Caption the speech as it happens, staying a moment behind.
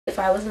If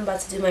I wasn't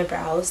about to do my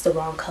brows the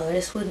wrong color,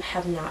 this would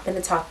have not been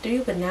a talk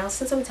through, but now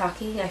since I'm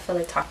talking, I feel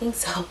like talking,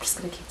 so I'm just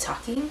gonna keep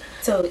talking.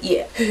 So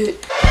yeah.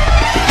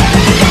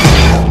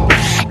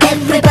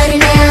 Everybody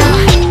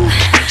now,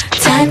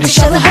 time to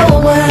show the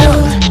whole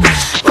world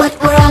what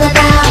we're all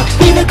about.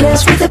 We're the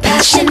girls with a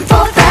passion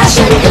for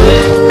fashion.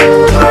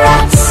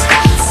 Bratz,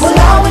 we'll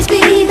always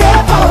be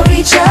there for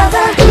each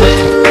other.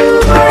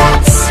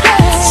 Bratz,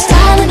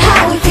 styling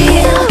how we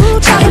feel,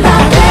 talking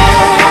about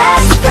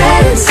best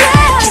friends.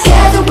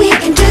 Together we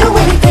can do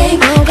anything.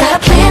 Gotta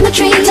plan the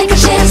dream, take a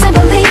chance and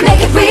believe, make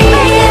it real.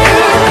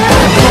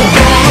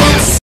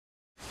 Bratz.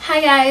 Hi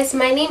guys,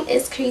 my name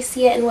is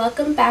Crecia and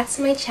welcome back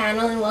to my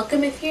channel, and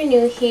welcome if you're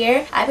new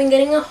here. I've been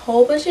getting a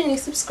whole bunch of new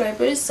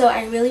subscribers, so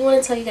I really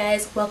want to tell you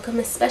guys welcome,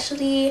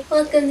 especially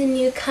welcome the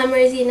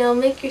newcomers, you know,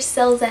 make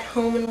yourselves at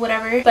home and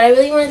whatever. But I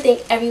really want to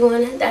thank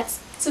everyone that's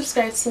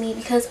subscribe to me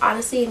because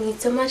honestly it means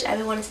so much. I've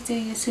been wanting to do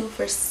YouTube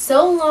for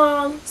so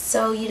long,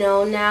 so you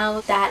know,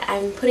 now that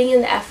I'm putting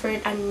in the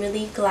effort, I'm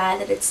really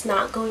glad that it's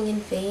not going in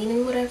vain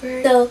and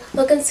whatever. So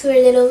welcome to our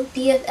little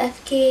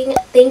BFF gang.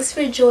 Thanks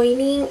for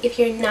joining. If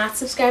you're not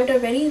subscribed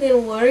already,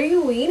 then what are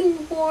you waiting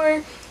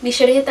for? Be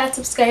sure to hit that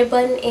subscribe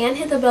button and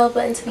hit the bell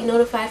button to be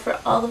notified for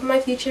all of my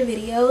future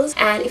videos.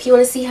 And if you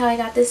want to see how I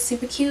got this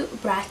super cute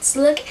Bratz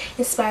look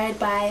inspired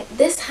by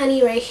this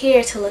honey right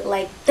here to look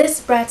like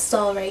this Bratz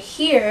doll right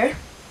here,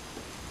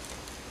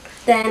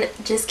 then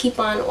just keep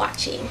on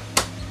watching.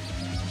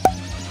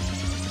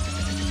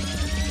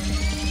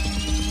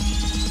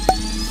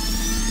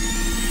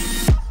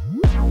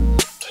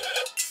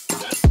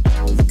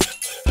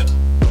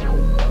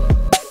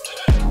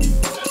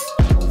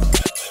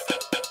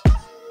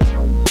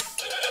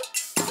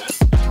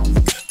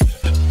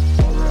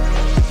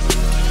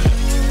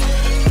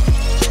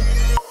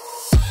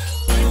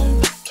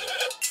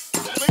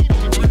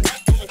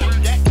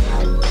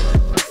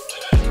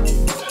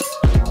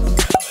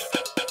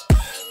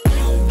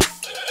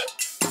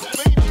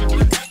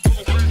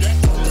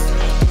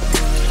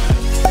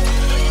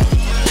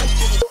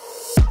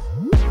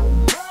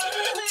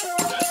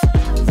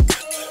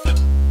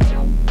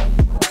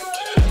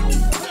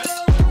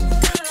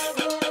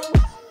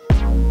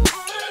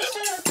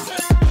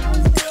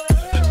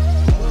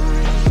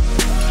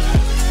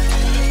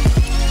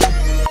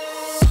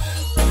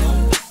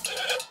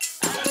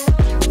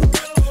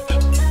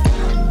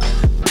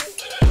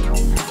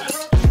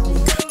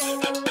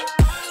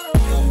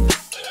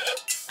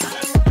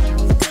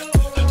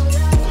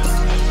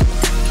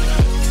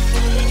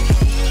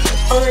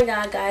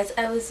 Guys,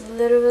 I was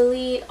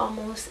literally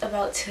almost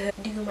about to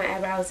do my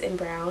eyebrows in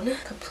brown.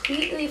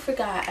 Completely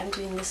forgot I'm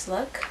doing this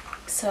look.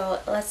 So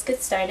let's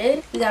get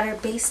started. We got our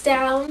base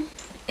down,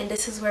 and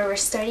this is where we're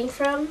starting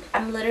from.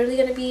 I'm literally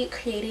going to be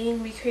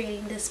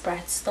recreating this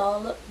Bratz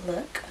doll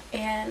look,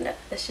 and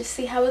let's just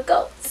see how it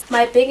goes.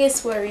 My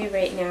biggest worry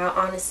right now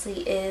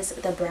honestly is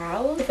the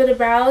brows. For the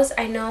brows,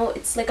 I know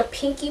it's like a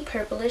pinky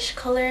purplish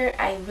color.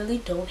 I really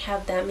don't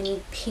have that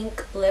many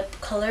pink lip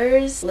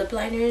colors, lip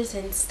liners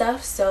and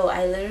stuff, so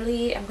I'm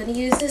gonna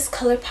use this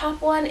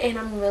Colourpop one, and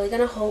I'm really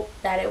gonna hope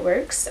that it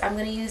works. I'm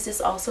gonna use this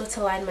also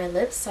to line my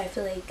lips, so I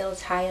feel like it'll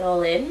tie it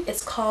all in.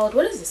 It's called,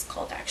 what is this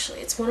called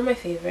actually? It's one of my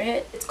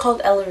favorite. It's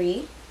called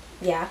Ellarie.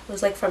 Yeah, it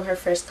was like from her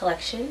first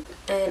collection,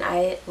 and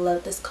I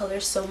love this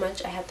color so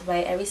much. I have to buy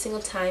it every single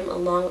time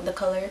along with the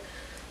color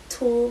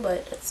tool,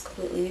 but it's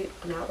completely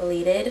not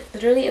related.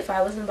 Literally, if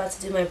I wasn't about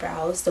to do my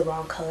brows the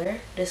wrong color,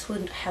 this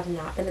would have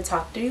not been a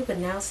talk through, but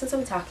now since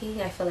I'm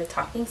talking, I feel like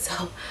talking, so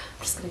I'm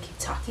just gonna keep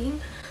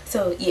talking.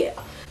 So yeah.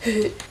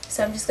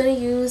 So I'm just gonna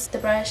use the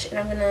brush and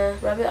I'm gonna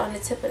rub it on the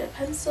tip of the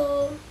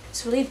pencil.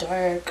 It's really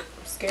dark.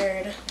 I'm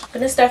scared. I'm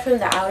gonna start from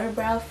the outer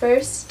brow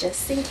first,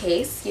 just in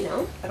case, you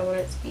know. I don't want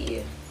it to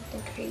be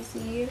nothing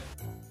crazy.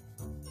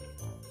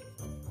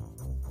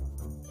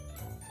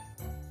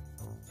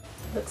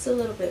 Looks a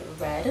little bit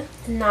red.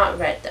 Not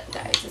red though,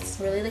 guys. It's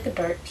really like a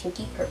dark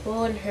pinky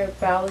purple, and her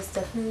brow is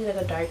definitely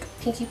like a dark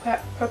pinky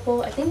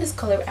purple. I think this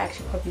color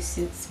actually probably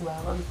suits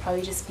well. I'm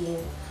probably just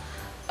being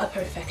a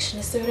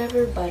perfectionist or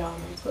whatever, but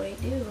that's what I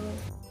do.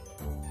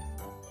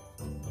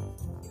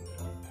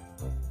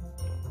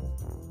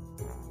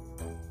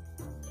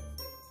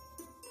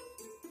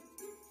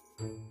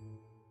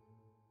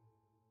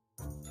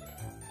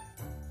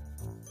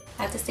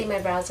 I have to say my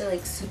brows are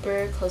like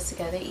super close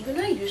together, even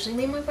though I usually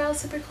make my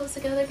brows super close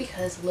together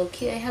because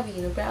low-key I have a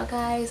unibrow,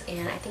 guys,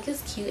 and I think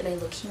it's cute and I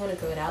low-key want to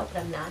grow it out, but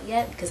I'm not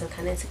yet because I'm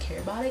kind of insecure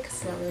about it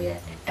because it's not really an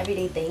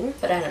everyday thing,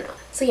 but I don't know.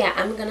 So yeah,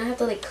 I'm gonna have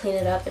to like clean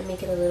it up and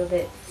make it a little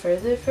bit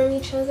further from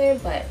each other,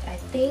 but I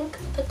think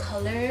the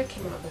color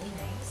came out really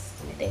nice.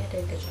 I think I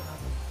did a good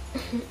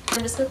job.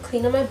 I'm just gonna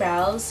clean up my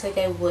brows like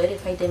I would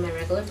if I did my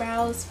regular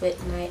brows with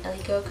my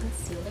Eyeko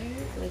concealer.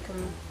 Make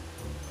them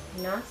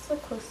not so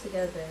close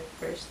together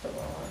first of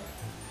all.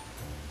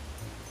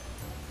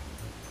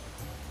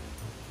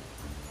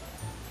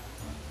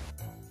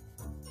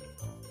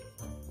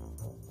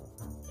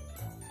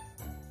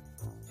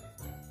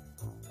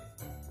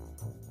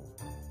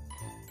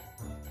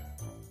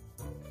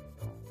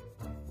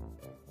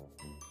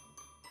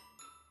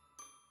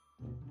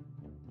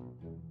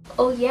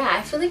 Oh yeah,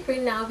 I feel like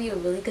right now would be a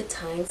really good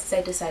time, since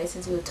I decided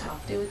to do a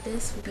talk through with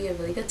this, would be a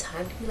really good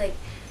time to be like,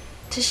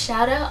 to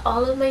shout out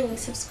all of my new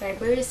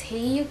subscribers. Hey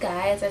you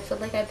guys, I feel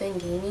like I've been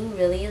gaining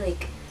really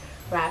like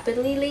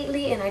rapidly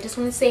lately, and I just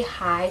want to say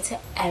hi to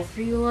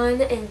everyone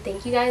and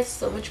thank you guys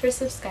so much for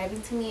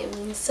subscribing to me. It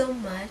means so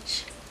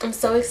much. I'm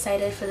so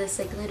excited for this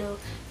like little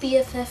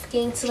BFF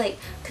gang to like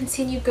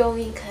continue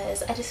growing,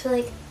 because I just feel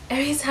like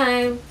every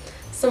time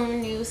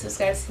someone new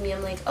subscribes to me,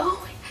 I'm like,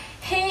 oh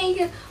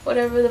hey,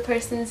 whatever the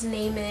person's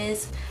name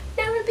is,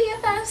 now we're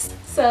BFFs.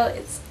 So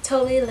it's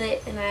totally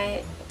lit, and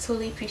I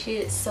totally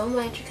appreciate it so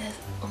much, because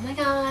oh my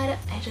god,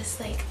 I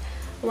just like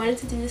wanted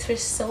to do this for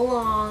so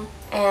long,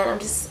 and I'm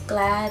just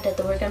glad that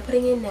the work I'm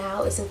putting in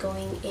now isn't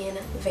going in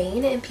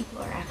vain and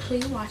people are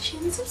actually watching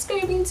and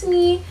subscribing to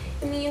me.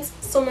 It means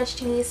so much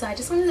to me, so I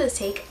just wanted to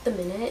take the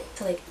minute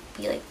to like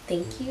be like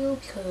thank you,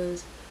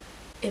 because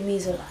it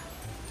means a lot.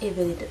 It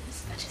really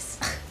does. I just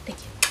thank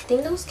you. I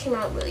think those came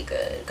out really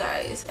good,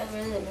 guys. I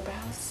really like my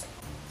brows.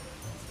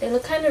 They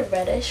look kind of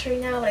reddish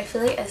right now, but I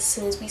feel like as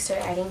soon as we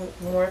start adding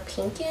more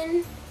pink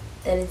in,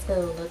 then it's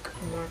gonna look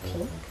more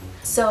pink.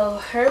 So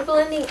her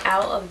blending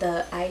out of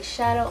the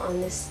eyeshadow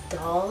on this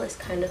doll is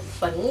kind of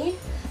funny.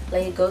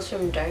 Like it goes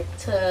from dark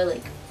to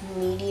like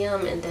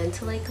medium and then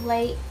to like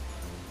light.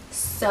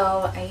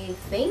 So I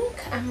think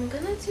I'm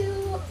gonna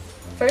do,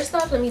 first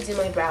off, let me do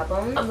my brow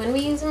bone. I'm gonna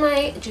be using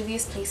my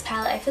Juvias Place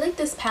palette. I feel like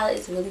this palette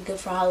is really good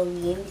for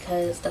Halloween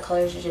because the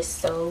colors are just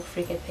so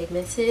freaking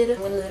pigmented.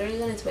 I'm literally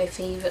gonna do my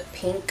fave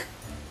pink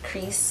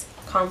crease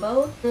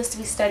combo. I'm going to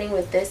be starting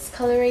with this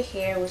color right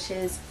here, which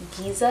is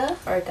Giza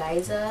or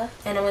Giza,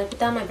 and I'm going to put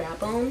that on my brow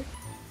bone.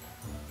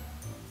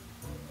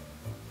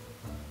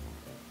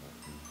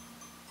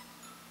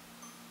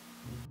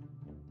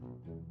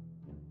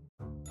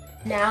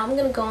 Now I'm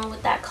going to go in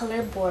with that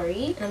color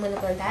Bori, and I'm going to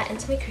blend that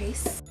into my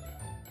crease.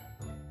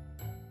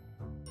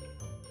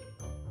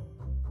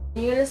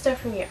 You're going to start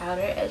from your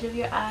outer edge of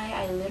your eye.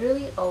 I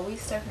literally always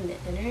start from the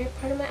inner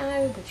part of my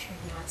eye, but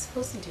you're not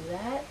supposed to do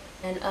that.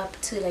 And up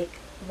to like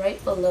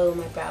right below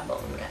my brow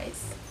bone,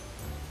 guys.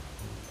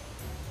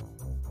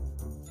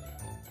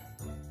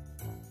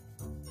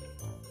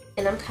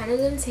 And I'm kind of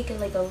going to take it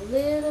like a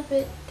little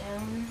bit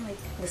down, like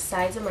the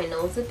sides of my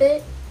nose a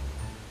bit.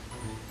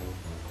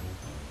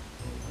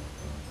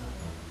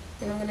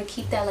 And I'm going to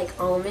keep that like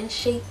almond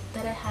shape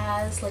that it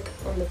has like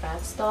on the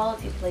Bratz doll,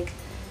 if you could like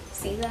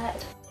see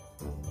that.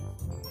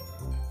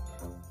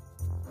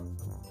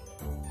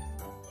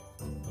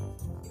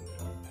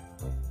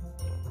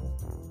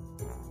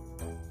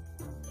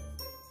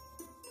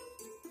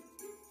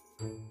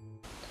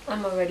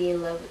 I'm already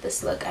in love with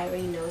this look. I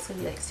already know it's gonna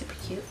be like super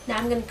cute. Now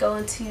I'm gonna go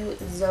into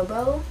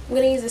Zobo. I'm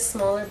gonna use a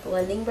smaller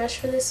blending brush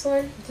for this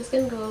one. I'm just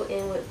gonna go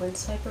in with wind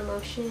swiper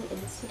motion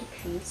into the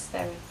crease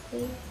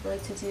directly. I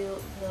like to do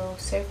little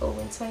circle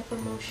wind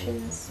swiper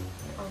motions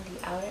on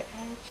the outer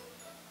edge.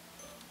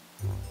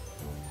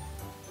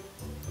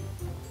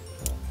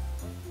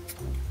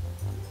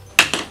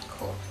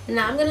 Cool.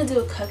 Now I'm gonna do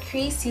a cut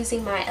crease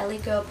using my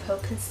Ellarie Pro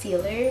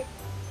Concealer.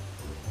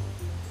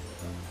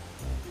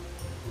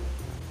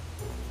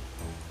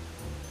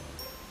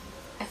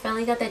 I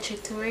finally got that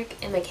trick to work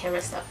and my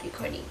camera stopped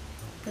recording.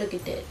 Look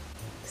at that.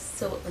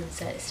 So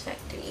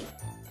unsatisfactory.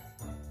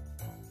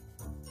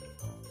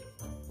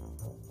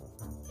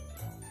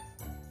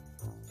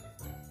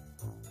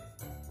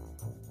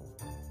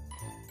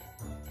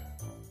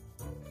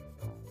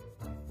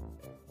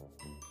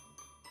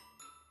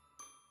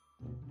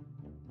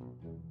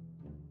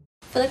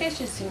 I feel like I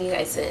should zoom you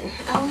guys in.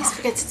 I always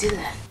forget to do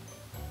that.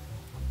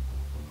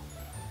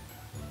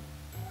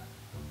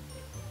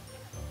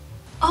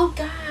 Oh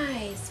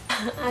guys,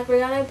 I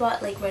forgot I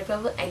bought like red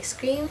velvet ice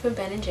cream from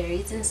Ben &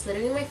 Jerry's, and it's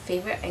literally my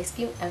favorite ice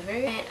cream ever.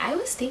 And I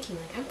was thinking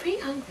like I'm pretty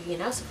hungry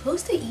and I was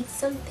supposed to eat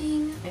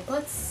something. I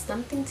bought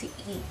something to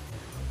eat,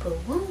 but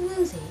what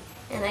was it?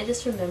 And I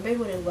just remembered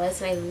what it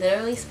was, and I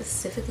literally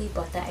specifically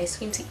bought that ice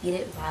cream to eat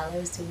it while I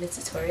was doing the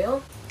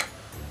tutorial.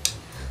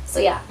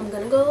 So yeah, I'm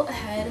gonna go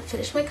ahead and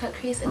finish my cut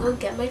crease and go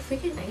get my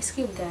freaking ice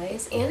cream,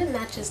 guys. And it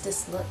matches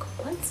this look.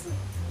 What?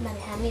 I'm gonna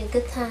have me a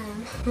good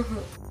time.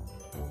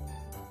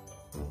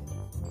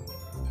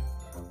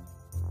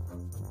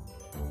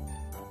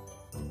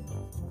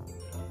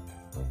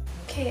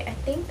 Okay, I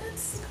think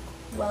that's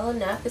well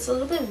enough. It's a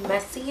little bit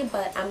messy,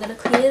 but I'm gonna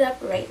clean it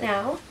up right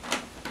now.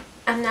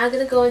 I'm now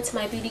gonna go into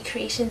my Beauty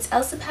Creations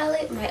Elsa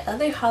palette, my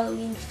other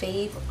Halloween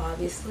fave,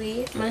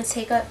 obviously. I'm gonna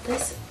take up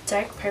this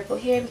dark purple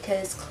here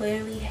because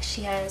clearly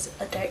she has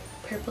a dark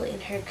purple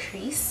in her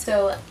crease,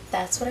 so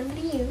that's what I'm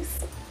gonna use.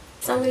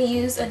 So I'm going to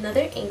use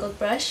another angled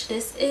brush.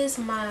 This is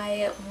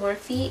my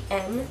Morphe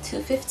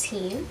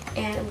M215,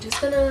 and I'm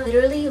just going to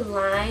literally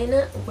line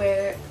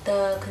where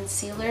the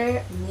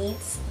concealer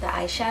meets the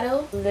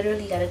eyeshadow.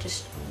 Literally got to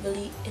just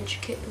really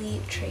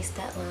intricately trace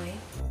that line.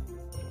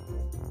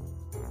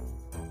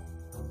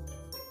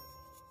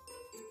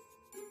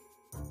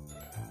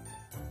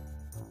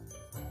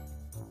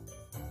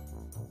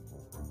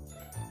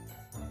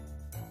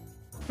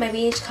 My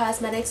BH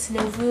Cosmetics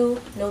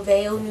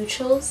Nouveau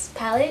Neutrals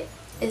palette.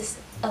 is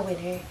a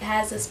winner. It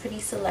has this pretty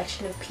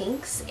selection of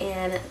pinks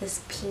and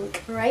this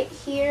pink right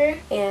here,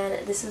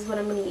 and this is what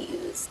I'm going to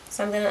use.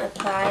 So I'm going to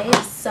apply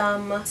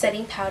some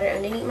setting powder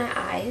underneath my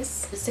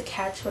eyes just to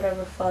catch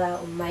whatever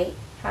fallout might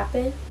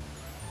happen.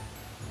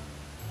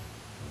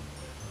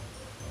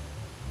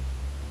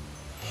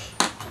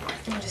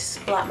 And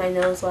just blot my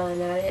nose while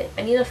I'm at it.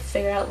 I need to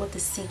figure out what the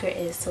secret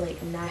is to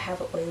like not have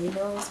an oily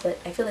nose, but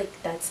I feel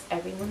like that's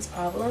everyone's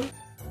problem.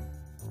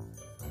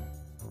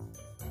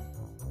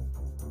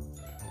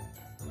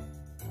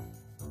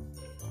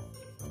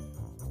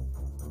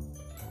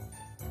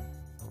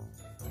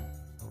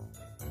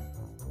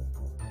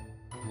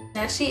 It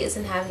actually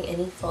isn't having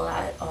any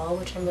fallout at all,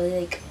 which I'm really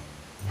like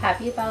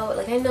happy about.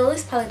 Like I know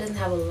this palette doesn't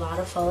have a lot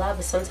of fallout,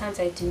 but sometimes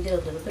I do get a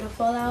little bit of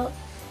fallout.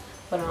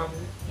 But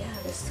yeah,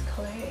 this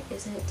color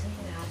isn't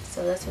doing that,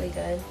 so that's really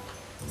good.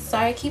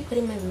 Sorry, I keep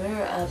putting my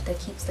mirror up that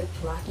keeps like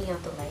blocking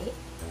out the light.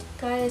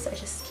 Guys, I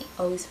just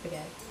always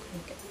forget.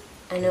 Like,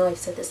 I know I've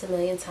said this a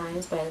million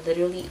times, but I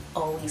literally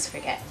always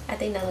forget. I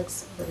think that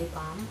looks really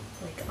bomb,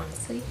 like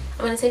honestly.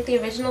 I'm gonna take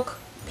the original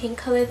pink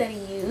color that I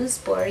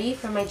used, Bori,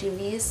 from my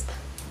Juvias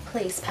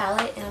Place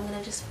palette, and I'm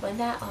gonna just blend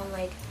that on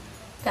like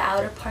the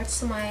outer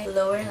parts of my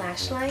lower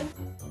lash line.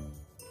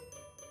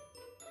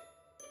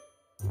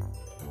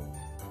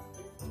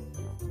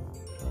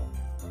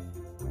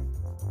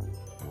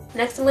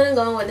 Next, I'm going to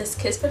go in with this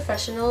Kiss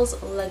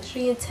Professional's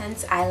Luxury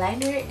Intense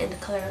Eyeliner in the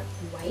color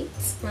White.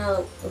 I'm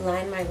going to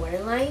line my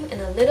waterline,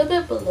 and a little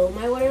bit below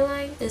my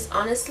waterline. This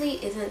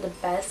honestly isn't the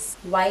best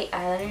white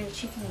eyeliner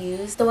that you can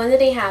use. The one that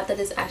they have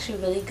that is actually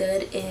really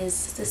good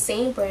is the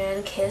same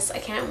brand, Kiss. I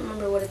can't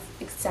remember what it's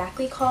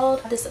exactly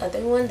called. This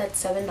other one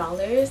that's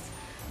 $7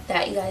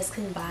 that you guys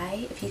can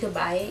buy. If you could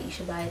buy it, you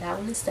should buy that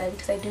one instead,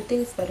 because I do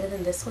think it's better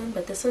than this one,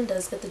 but this one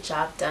does get the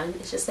job done.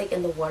 It's just like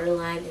in the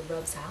waterline, it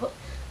rubs out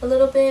a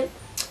little bit.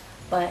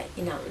 But,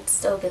 you know, it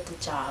still get the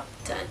job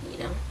done, you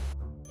know.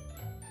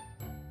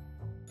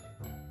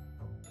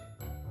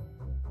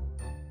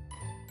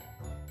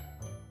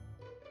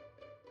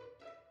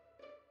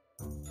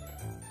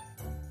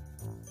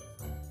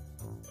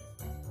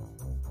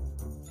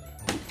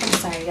 I'm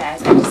sorry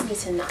guys, I just need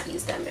to not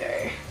use that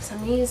mirror. So I'm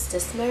going to use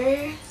this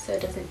mirror so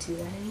it doesn't do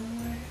that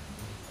anymore.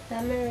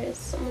 That mirror is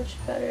so much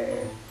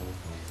better.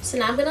 So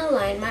now I'm going to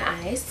line my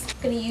eyes.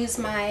 I'm going to use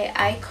my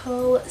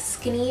Eyeko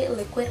Skinny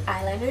Liquid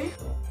Eyeliner.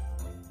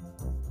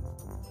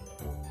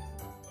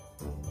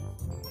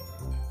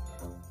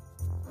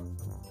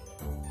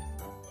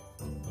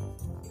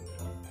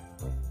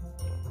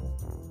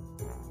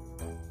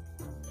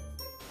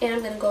 And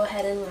I'm going to go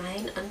ahead and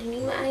line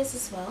underneath my eyes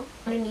as well,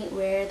 underneath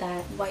where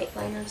that white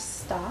liner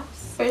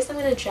stops. First, I'm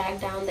going to drag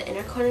down the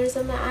inner corners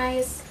of my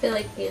eyes. I feel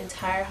like the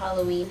entire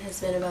Halloween has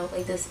been about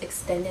like this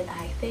extended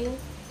eye thing,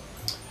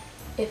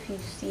 if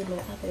you've seen my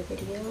other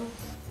videos.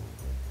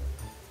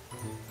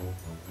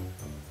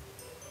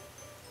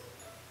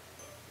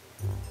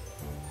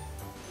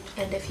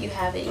 And if you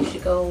haven't, you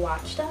should go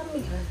watch them,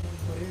 because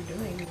what are you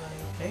doing? Like,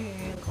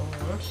 hey, go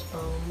watch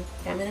them.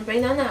 Okay, I'm going to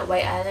bring down that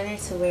white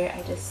eyeliner to where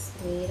I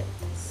just need to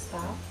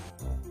stop.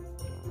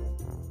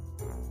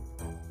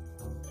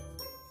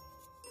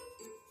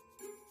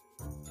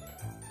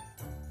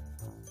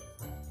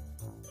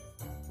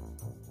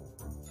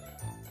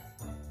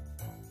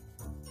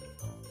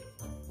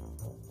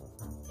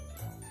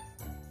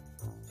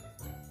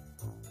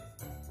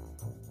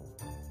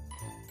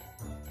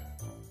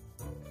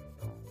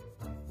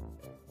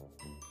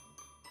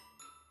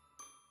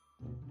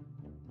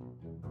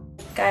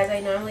 Guys, I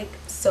know I'm like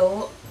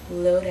so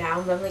low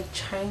down, but I'm like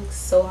trying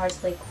so hard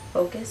to like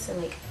focus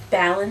and like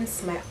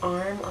balance my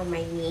arm on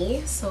my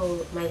knee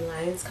so my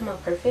lines come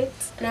out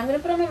perfect. And I'm gonna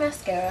put on my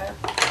mascara,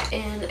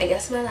 and I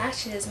guess my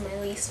lashes,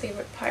 my least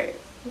favorite part.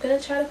 I'm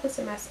gonna try to put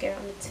some mascara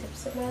on the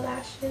tips of my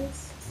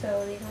lashes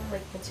so they don't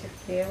like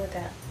interfere with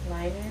that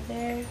liner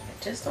there.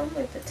 I just don't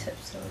like the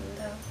tips on them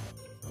though.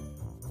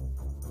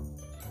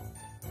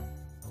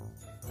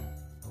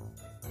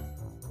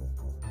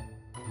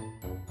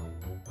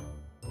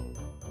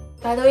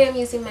 By the way, I'm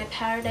using my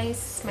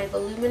my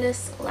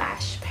Voluminous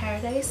Lash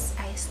Paradise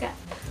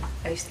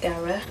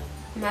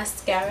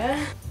mascara.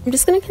 I'm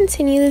just going to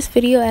continue this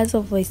video as a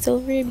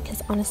voiceover,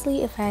 because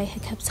honestly, if I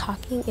had kept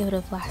talking, it would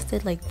have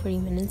lasted like 40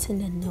 minutes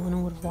and then no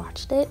one would have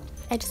watched it.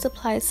 I just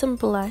applied some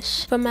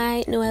blush from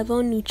my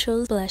Nouveau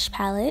Neutrals blush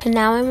palette, and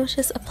now I'm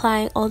just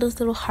applying all those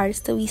little hearts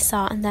that we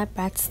saw on that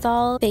Bratz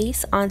doll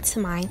face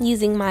onto mine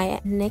using my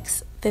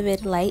NYX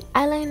Vivid Light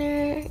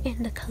eyeliner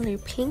in the color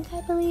pink,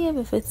 I believe.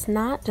 If it's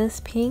not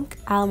just pink,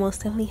 I'll most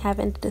definitely have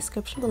it in the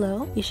description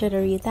below. Be sure to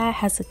read that. It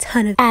has a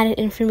ton of added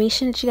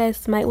information that you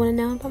guys might want to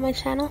know about my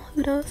channel.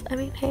 Who knows? I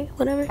mean, hey,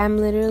 whatever. I'm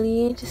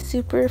literally just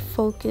super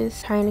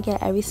focused trying to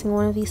get every single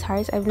one of these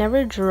hearts. I've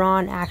never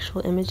drawn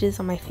actual images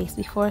on my face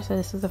before, so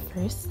this is the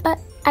first,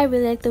 but I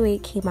really like the way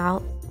it came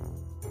out.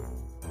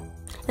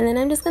 And then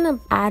I'm just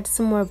gonna add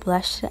some more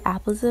blush to the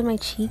apples of my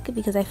cheek,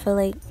 because I feel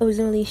like it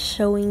wasn't really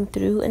showing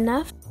through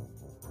enough.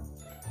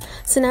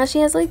 So now she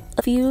has like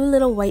a few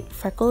little white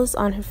freckles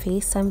on her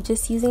face, so I'm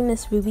just using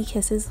this Ruby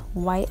Kisses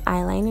white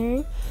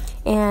eyeliner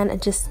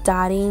and just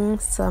dotting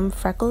some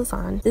freckles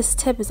on. This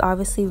tip is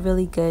obviously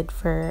really good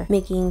for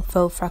making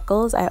faux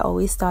freckles. I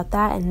always thought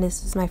that, and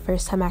this was my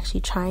first time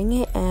actually trying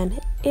it, and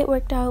it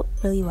worked out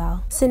really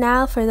well. So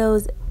now for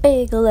those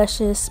big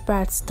luscious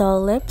Bratz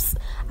doll lips,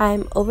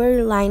 I'm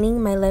overlining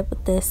my lip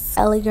with this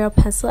Ellarie Girl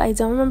pencil. I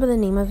don't remember the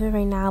name of it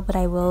right now, but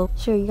I will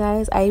show you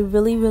guys. I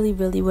really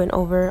went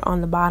over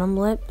on the bottom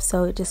lip,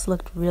 so it just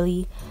looked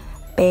really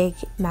big,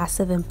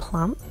 massive, and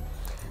plump.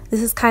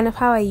 This is kind of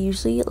how I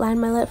usually line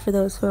my lip, for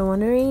those who are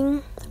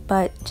wondering,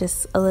 but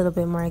just a little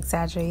bit more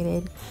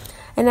exaggerated.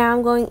 And now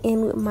I'm going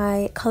in with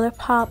my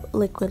Colourpop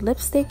liquid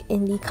lipstick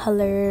in the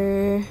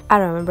color, I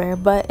don't remember,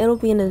 but it'll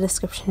be in the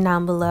description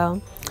down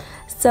below.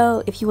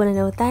 So if you want to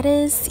know what that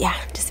is, yeah,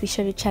 just be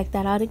sure to check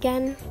that out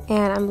again.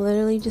 And I'm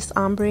literally just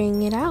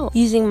ombreing it out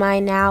using my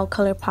now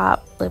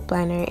Colourpop lip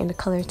liner in the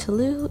color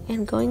Toulouse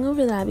and going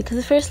over that, because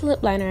the first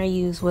lip liner I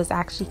used was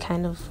actually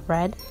kind of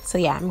red. So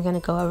yeah, I'm gonna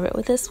go over it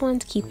with this one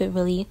to keep it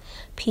really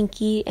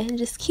pinky and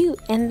just cute.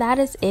 And that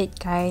is it,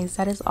 guys.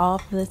 That is all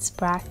for this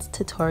Bratz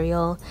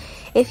tutorial.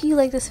 If you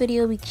like this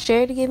video, be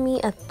sure to give me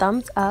a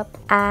thumbs up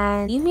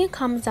and leave me a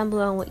comment down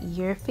below on what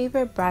your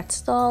favorite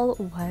Bratz doll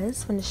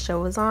was when the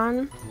show was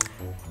on.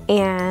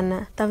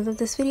 And thumbs up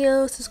this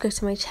video, subscribe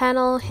to my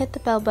channel, hit the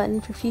bell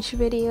button for future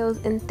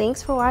videos, and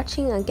thanks for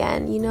watching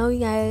again. You know, you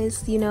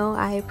guys,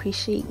 I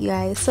appreciate you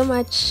guys so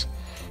much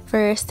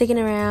for sticking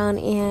around,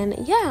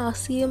 and yeah, I'll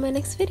see you in my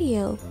next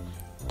video.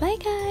 Bye,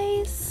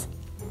 guys.